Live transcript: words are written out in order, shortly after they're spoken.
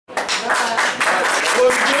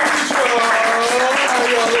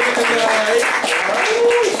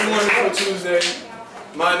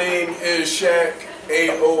My name is Shaq,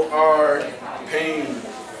 A-O-R, Payne,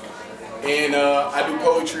 and I do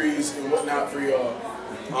poetries and whatnot for y'all.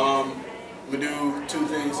 I'm gonna do two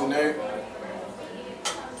things tonight,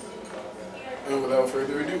 and without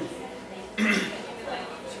further ado.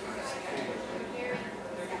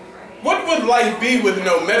 What would life be with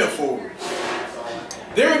no metaphors?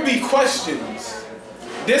 There would be questions,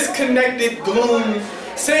 disconnected gloom,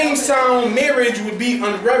 same sound, marriage would be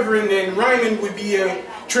unreverent, and rhyming would be a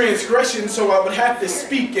transgression, so I would have to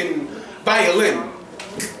speak in violin.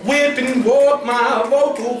 Whip and warp my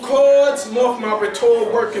vocal cords, morph my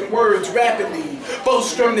rhetoric working words rapidly, both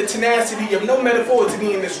strum the tenacity of no metaphors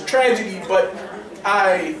in this tragedy, but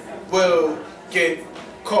I will get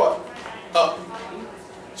caught up.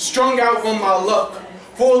 Strung out on my luck,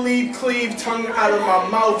 four-leaf cleave tongue out of my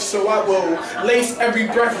mouth, so I will lace every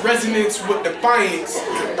breath resonance with defiance.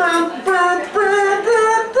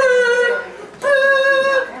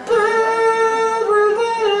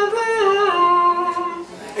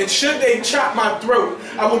 And should they chop my throat,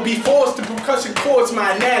 I will be forced to percussion chords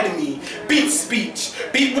my anatomy. Beat speech,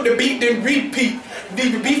 beat with the beat, then repeat.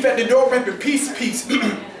 Leave the beef at the door, rapping piece.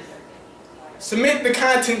 Cement the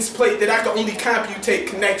contents plate that I can only computate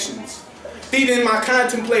connections. Feed in my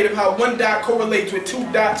contemplative how one dot correlates with two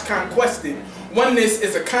dots conquested. Oneness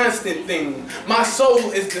is a constant thing. My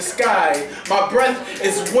soul is the sky. My breath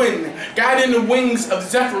is wind. Guiding the wings of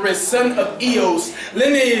Zephyrus, son of Eos.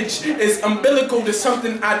 Lineage is umbilical to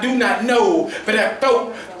something I do not know, but I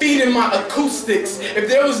felt feeding my acoustics. If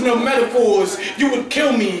there was no metaphors, you would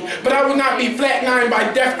kill me. But I will not be flatlined by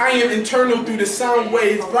death. I am internal through the sound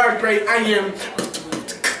waves. Vibrate, I am...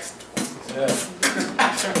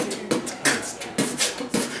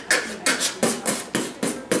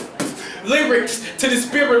 Lyrics to the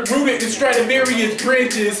spirit rooted in Stradivarius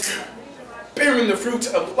branches, bearing the fruits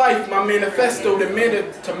of life. My manifesto, the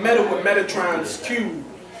to metal with Metatron's cube.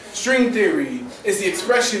 String theory is the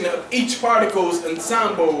expression of each particle's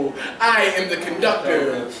ensemble. I am the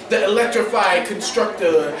conductor, the electrified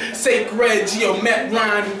constructor, sacred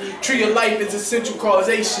geometron. Tree of life is essential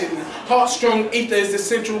causation. Heart-strung ether is the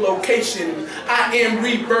central location. I am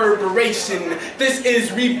reverberation. This is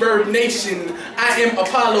Reverb Nation. I am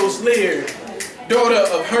Apollo's lair, daughter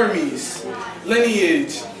of Hermes.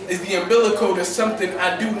 Lineage is the umbilical to something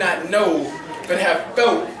I do not know, but have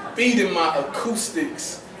felt feeding my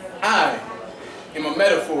acoustics. I am a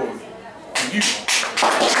metaphor for you.